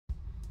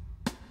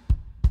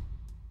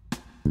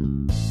Hello,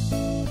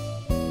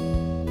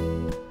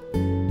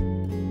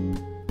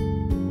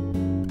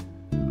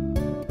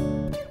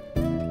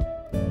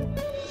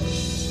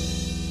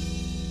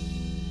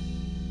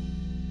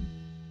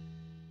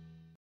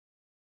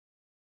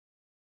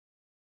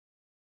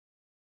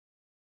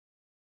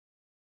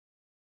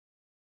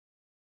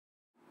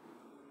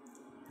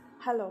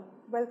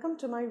 welcome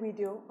to my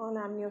video on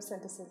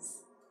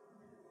amniocentesis.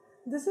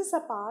 This is a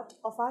part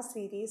of our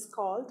series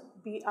called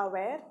Be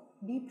Aware,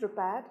 Be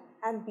Prepared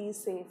and Be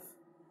Safe.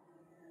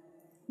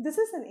 This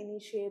is an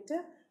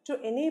initiative to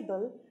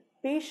enable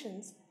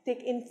patients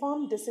take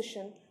informed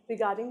decision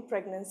regarding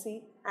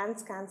pregnancy and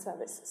scan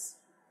services.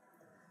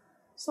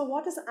 So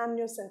what is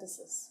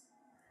amniocentesis?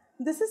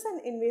 This is an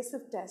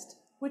invasive test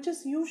which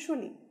is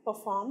usually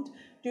performed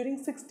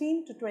during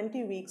 16 to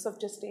 20 weeks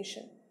of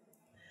gestation.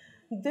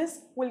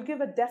 This will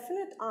give a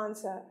definite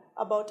answer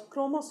about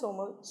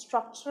chromosomal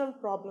structural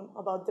problem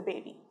about the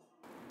baby.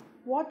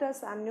 What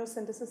does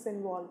amniocentesis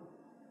involve?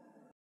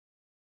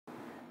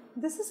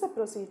 This is a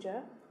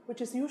procedure which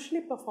is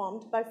usually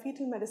performed by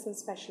fetal medicine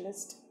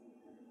specialist.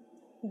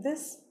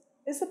 This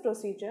is a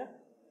procedure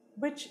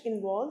which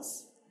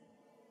involves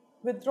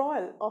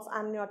withdrawal of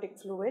amniotic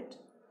fluid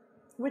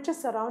which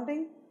is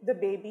surrounding the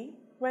baby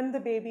when the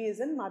baby is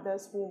in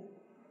mother's womb.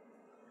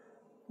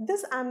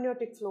 This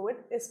amniotic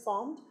fluid is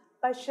formed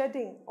by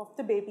shedding of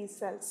the baby's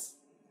cells.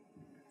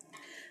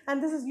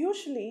 And this is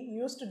usually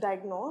used to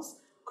diagnose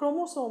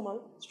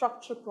chromosomal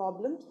structural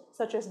problems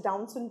such as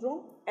Down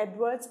syndrome,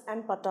 Edwards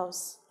and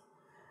Patau's.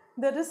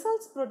 The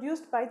results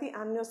produced by the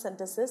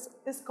amniocentesis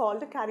is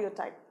called a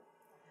karyotype.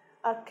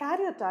 A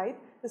karyotype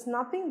is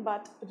nothing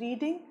but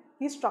reading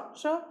the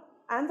structure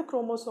and the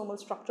chromosomal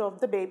structure of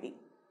the baby.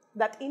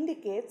 That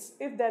indicates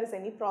if there is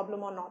any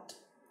problem or not.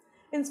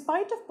 In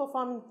spite of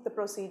performing the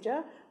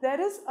procedure, there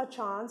is a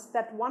chance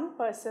that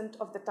 1%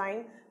 of the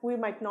time we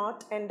might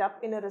not end up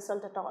in a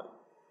result at all.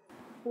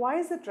 Why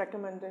is it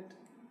recommended?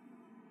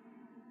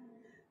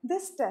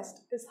 This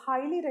test is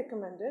highly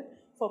recommended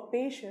for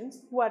patients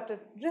who are at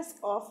risk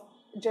of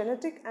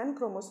genetic and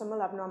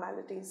chromosomal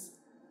abnormalities.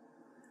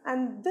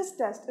 And this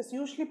test is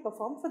usually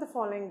performed for the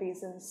following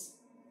reasons.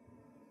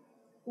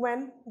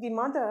 When the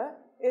mother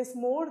is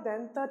more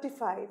than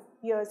 35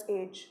 years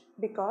age,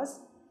 because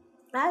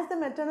as the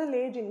maternal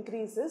age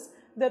increases,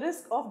 the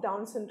risk of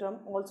Down syndrome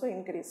also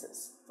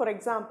increases. For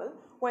example,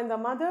 when the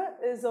mother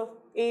is of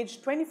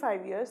age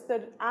 25 years,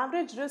 the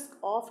average risk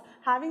of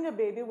having a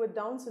baby with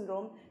Down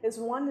syndrome is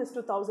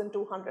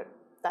 1:1200.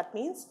 That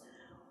means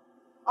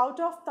out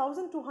of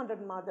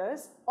 1200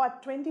 mothers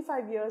at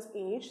 25 years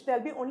age, there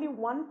will be only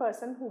one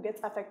person who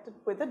gets affected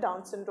with a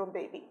Down syndrome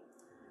baby.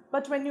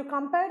 But when you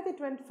compare the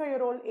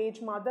 25-year-old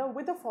age mother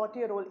with a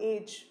 40-year-old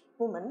age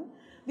woman,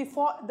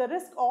 the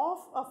risk of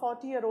a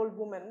 40-year-old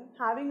woman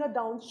having a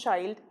Down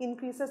child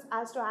increases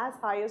as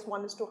high as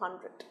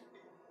 1:100.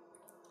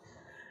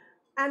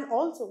 And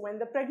also when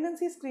the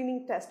pregnancy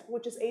screening test,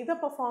 which is either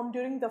performed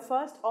during the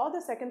first or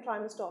the second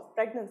trimester of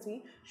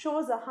pregnancy,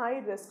 shows a high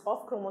risk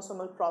of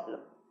chromosomal problem.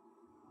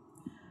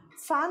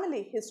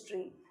 Family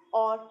history,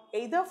 or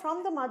either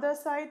from the mother's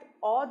side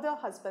or the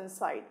husband's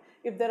side,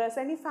 if there is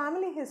any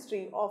family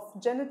history of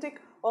genetic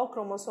or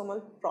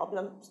chromosomal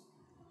problems.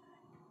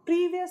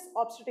 Previous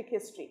obstetric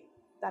history,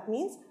 that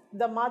means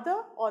the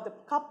mother or the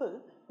couple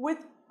with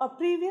a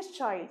previous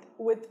child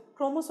with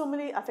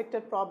chromosomally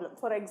affected problem.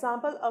 For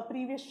example, a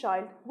previous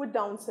child with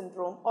Down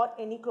syndrome or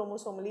any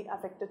chromosomally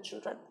affected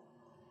children.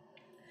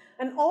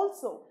 And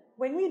also,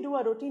 when we do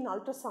a routine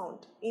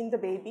ultrasound in the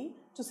baby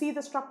to see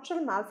the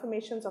structural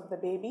malformations of the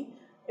baby,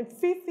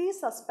 if we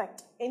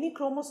suspect any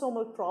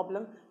chromosomal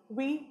problem,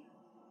 we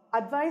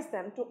advise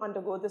them to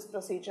undergo this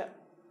procedure.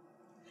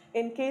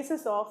 In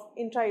cases of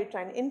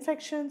intrauterine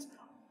infections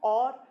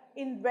or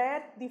in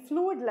where the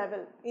fluid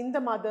level in the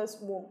mother's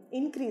womb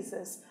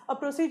increases, a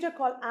procedure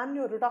called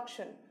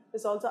amnioreduction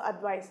is also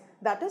advised.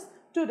 That is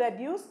to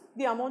reduce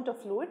the amount of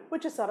fluid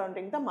which is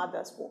surrounding the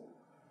mother's womb.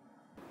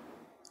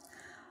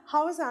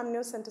 How is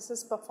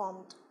amniocentesis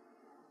performed?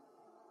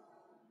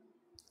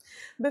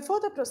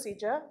 Before the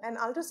procedure, an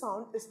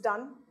ultrasound is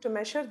done to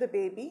measure the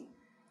baby,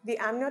 the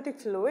amniotic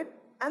fluid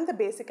and the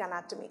basic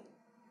anatomy.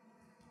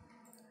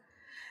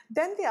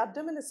 Then the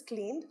abdomen is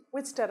cleaned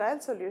with sterile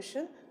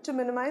solution to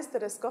minimize the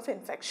risk of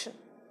infection.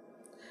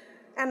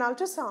 An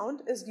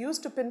ultrasound is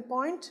used to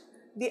pinpoint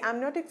the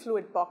amniotic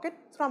fluid pocket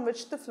from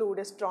which the fluid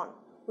is drawn,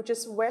 which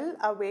is well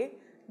away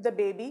the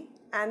baby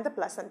and the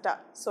placenta,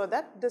 so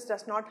that this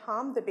does not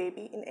harm the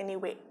baby in any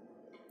way.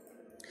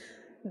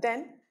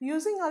 Then,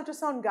 using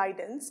ultrasound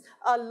guidance,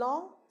 a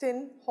long,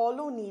 thin,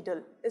 hollow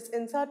needle is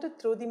inserted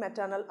through the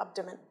maternal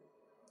abdomen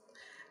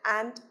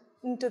and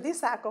into the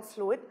sac of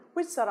fluid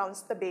which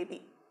surrounds the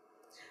baby.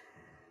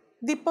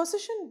 The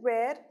position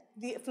where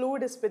the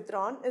fluid is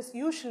withdrawn is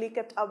usually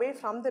kept away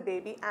from the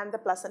baby and the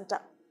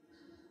placenta.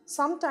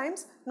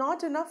 Sometimes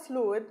not enough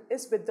fluid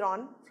is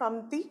withdrawn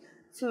from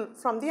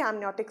the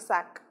amniotic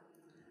sac.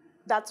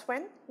 That's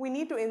when we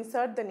need to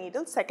insert the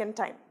needle second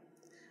time.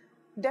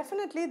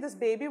 Definitely this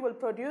baby will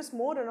produce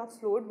more enough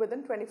fluid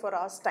within 24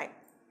 hours time.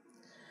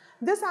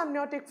 This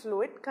amniotic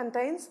fluid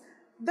contains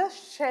the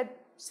shed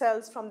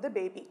cells from the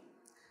baby.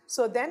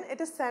 So then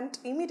it is sent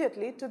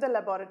immediately to the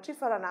laboratory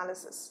for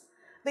analysis.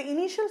 The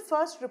initial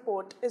first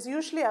report is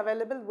usually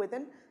available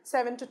within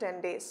 7 to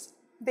 10 days.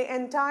 The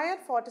entire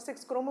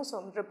 46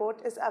 chromosome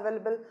report is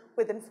available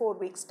within 4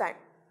 weeks' time.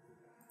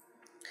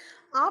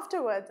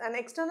 Afterwards, an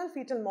external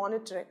fetal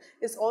monitor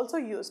is also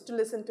used to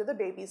listen to the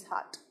baby's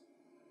heart.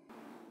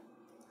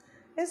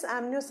 Is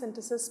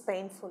amniocentesis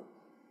painful?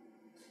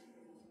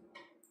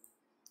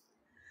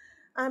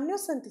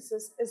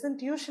 Amniocentesis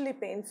isn't usually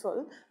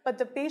painful, but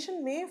the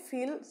patient may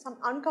feel some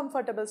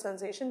uncomfortable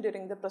sensation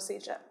during the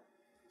procedure.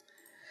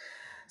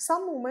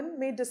 Some women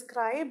may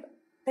describe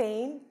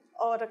pain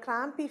or a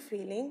crampy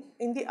feeling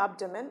in the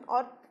abdomen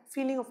or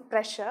feeling of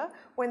pressure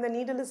when the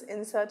needle is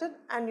inserted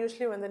and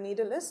usually when the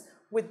needle is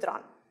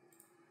withdrawn.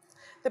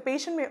 The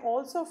patient may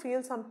also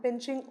feel some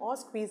pinching or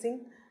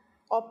squeezing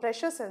or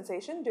pressure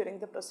sensation during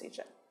the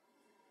procedure.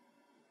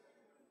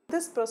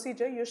 This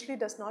procedure usually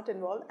does not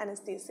involve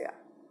anesthesia.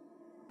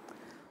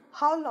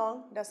 How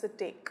long does it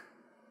take?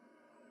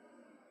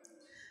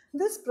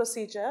 This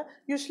procedure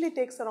usually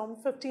takes around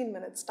 15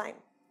 minutes time.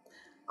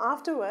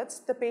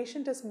 Afterwards, the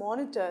patient is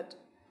monitored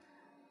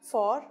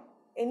for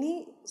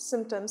any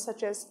symptoms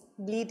such as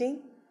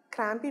bleeding,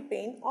 crampy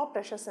pain or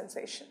pressure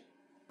sensation.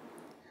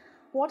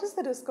 What is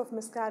the risk of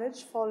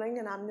miscarriage following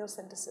an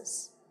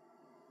amniocentesis?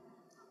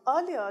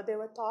 Earlier, they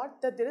were taught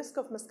that the risk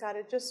of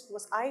miscarriages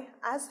was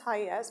as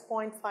high as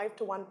 0.5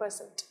 to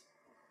 1%.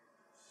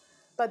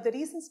 But the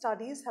recent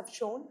studies have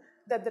shown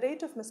that the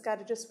rate of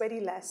miscarriage is very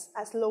less,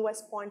 as low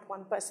as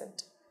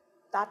 0.1%.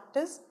 That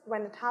is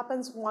when it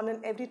happens 1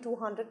 in every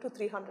 200 to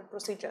 300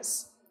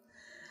 procedures.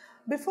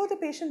 Before the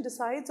patient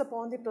decides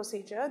upon the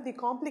procedure, the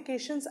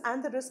complications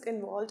and the risk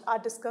involved are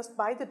discussed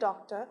by the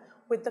doctor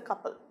with the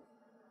couple.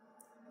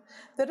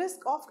 The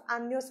risk of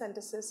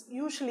amniocentesis,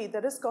 usually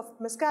the risk of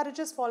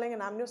miscarriages following an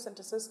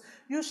amniocentesis,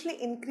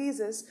 usually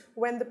increases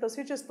when the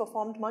procedure is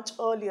performed much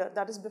earlier,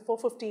 that is before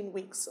 15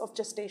 weeks of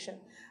gestation.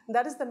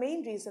 That is the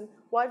main reason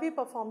why we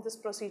perform this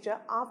procedure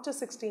after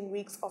 16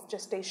 weeks of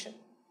gestation.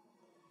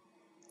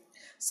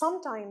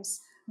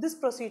 Sometimes this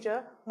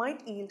procedure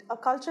might yield a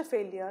culture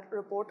failure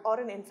report or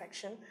an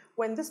infection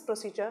when this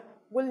procedure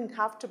will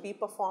have to be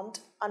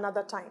performed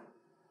another time.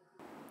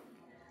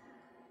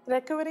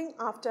 Recovering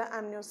after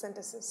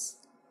amniocentesis.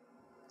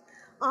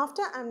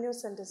 After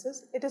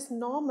amniocentesis, it is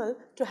normal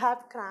to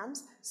have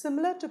cramps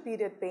similar to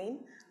period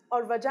pain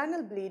or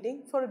vaginal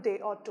bleeding for a day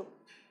or two.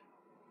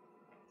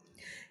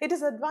 It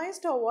is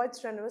advised to avoid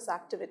strenuous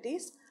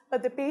activities,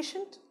 but the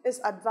patient is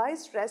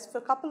advised rest for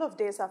a couple of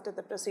days after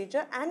the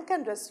procedure and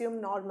can resume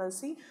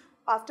normalcy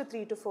after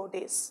 3 to 4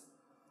 days.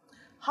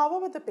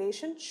 However, the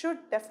patient should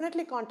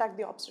definitely contact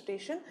the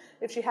obstetrician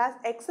if she has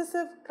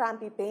excessive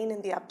crampy pain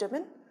in the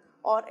abdomen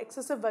or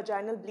excessive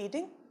vaginal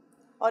bleeding,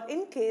 or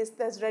in case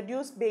there's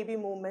reduced baby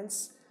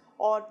movements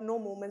or no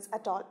movements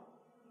at all.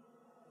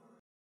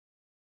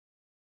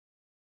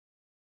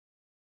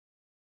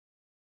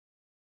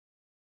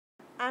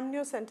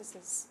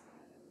 Amniocentesis.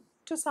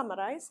 To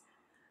summarize,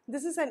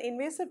 this is an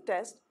invasive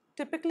test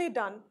typically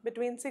done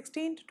between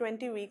 16 to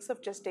 20 weeks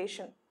of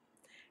gestation.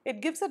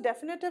 It gives a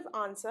definitive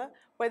answer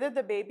whether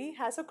the baby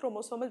has a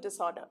chromosomal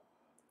disorder.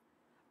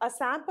 A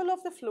sample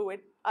of the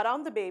fluid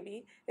around the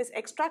baby is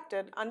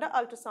extracted under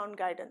ultrasound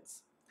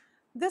guidance.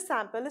 This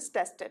sample is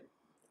tested.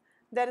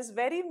 There is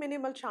very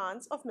minimal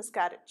chance of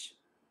miscarriage.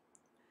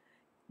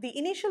 The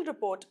initial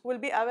report will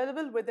be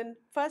available within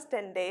first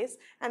 10 days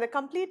and the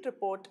complete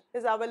report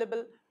is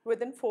available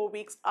within 4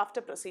 weeks after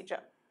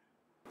procedure.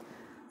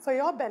 For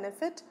your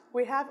benefit,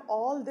 we have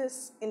all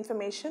this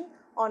information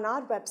on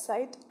our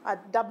website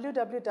at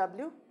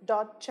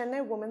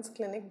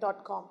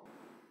www.chennaiwomen'sclinic.com.